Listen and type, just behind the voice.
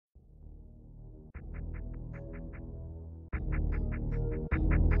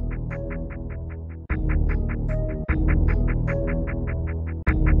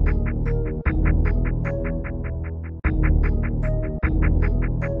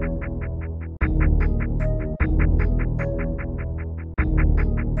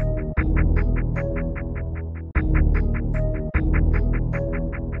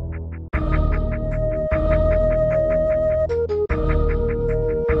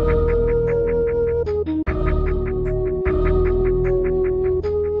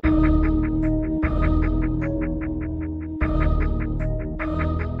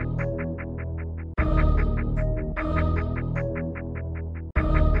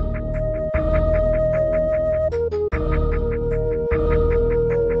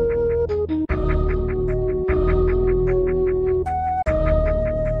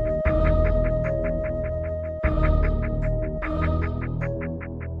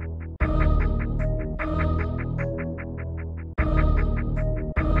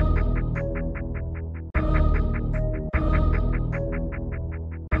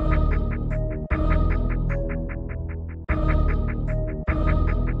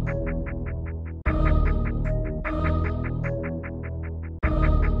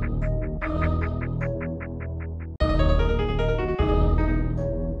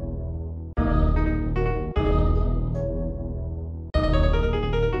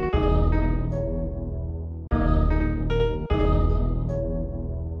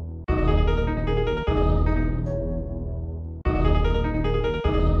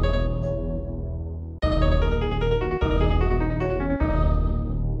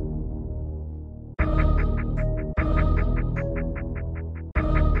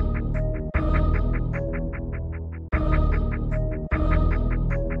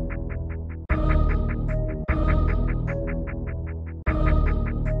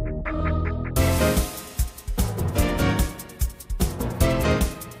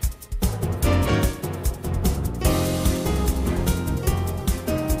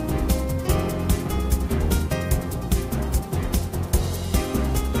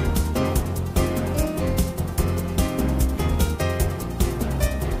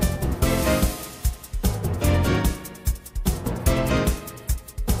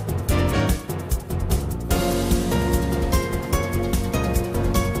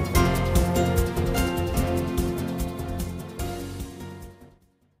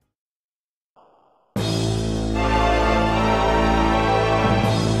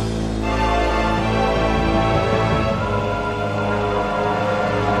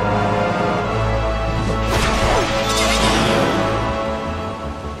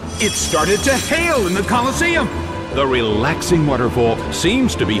It started to hail in the Colosseum. The relaxing waterfall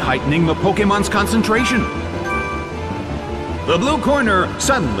seems to be heightening the Pokemon's concentration. The blue corner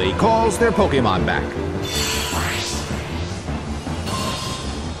suddenly calls their Pokemon back.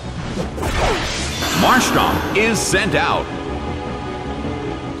 Marshtomp is sent out.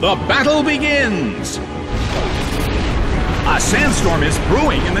 The battle begins! A sandstorm is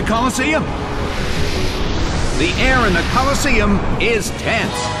brewing in the Colosseum. The air in the Colosseum is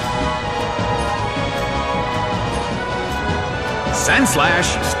tense.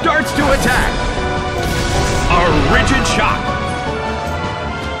 Sandslash starts to attack. A rigid shock.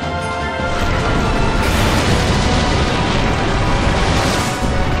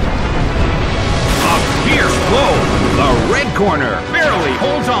 A fierce blow. The red corner barely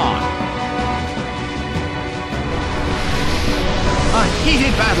holds on. A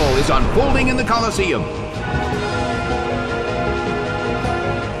heated battle is unfolding in the Colosseum.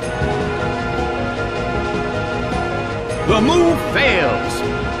 The move fails.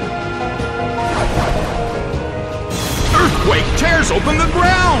 Earthquake tears open the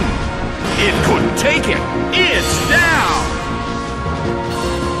ground. It couldn't take it. It's down.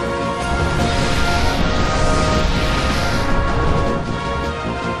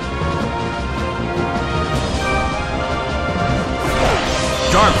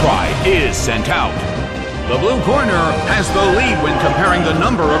 Darkrai is sent out. The blue corner has the lead when comparing the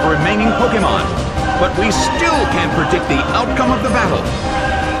number of remaining Pokémon, but we still can't predict the outcome of the battle.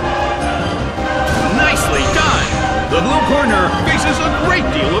 Nicely done! The blue corner faces a great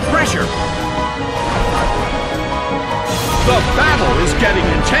deal of pressure. The battle is getting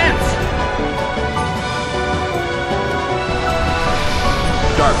intense.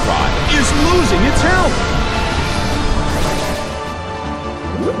 Darkrai is losing its health.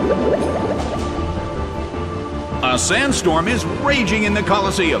 A sandstorm is raging in the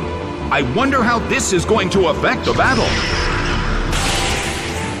Colosseum. I wonder how this is going to affect the battle.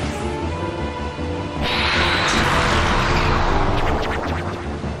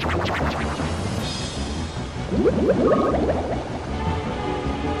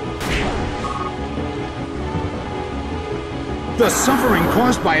 The suffering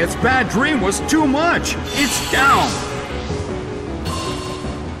caused by its bad dream was too much. It's down.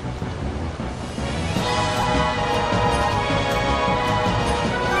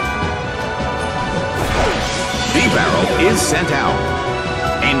 Bibarel is sent out.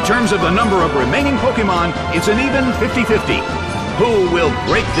 In terms of the number of remaining Pokémon, it's an even 50-50. Who will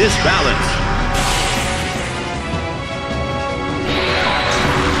break this balance?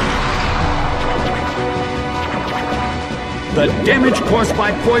 The damage caused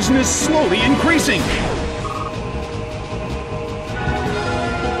by poison is slowly increasing.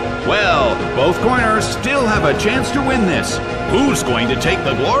 Well, both corners still have a chance to win this. Who's going to take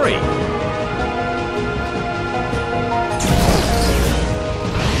the glory?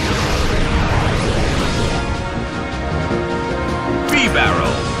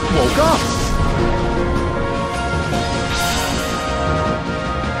 Bibarel woke up.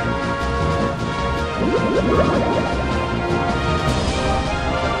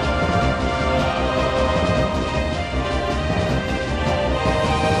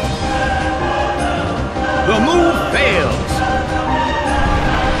 The move fails.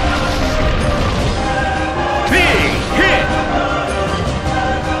 Big hit.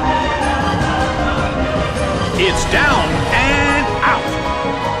 It's down and out.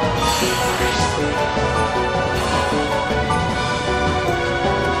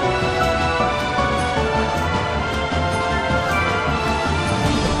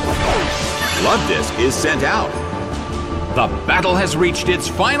 Luvdisc is sent out. The battle has reached its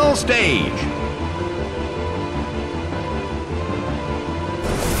final stage.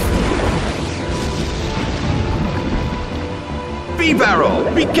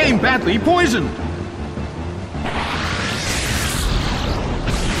 Bibarel became badly poisoned.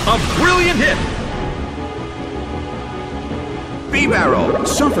 A brilliant hit. Bibarel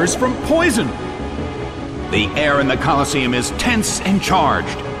suffers from poison. The air in the Colosseum is tense and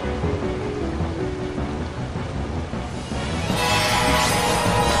charged.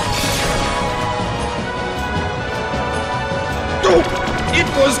 Oh, it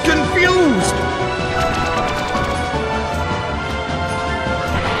was confused.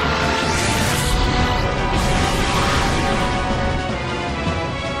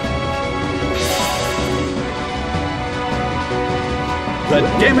 The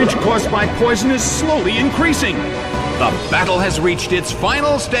damage caused by poison is slowly increasing. The battle has reached its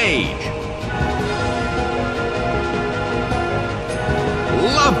final stage.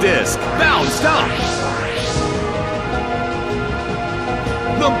 Luvdisc bounced up.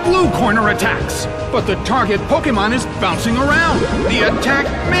 The blue corner attacks, but the target Pokémon is bouncing around. The attack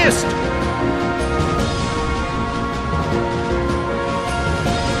missed.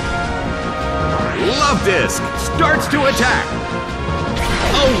 Luvdisc starts to attack.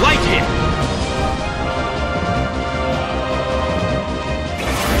 A light hit.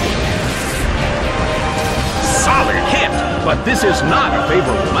 Solid hit, but this is not a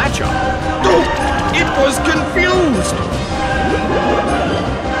favorable matchup. Oh, it was confused.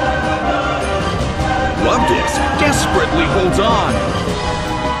 Luvdisc desperately holds on.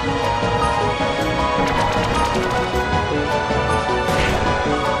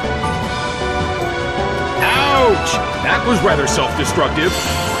 Ouch! That was rather self-destructive.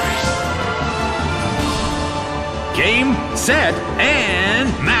 Game, set, and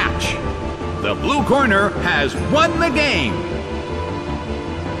match! The blue corner has won the game!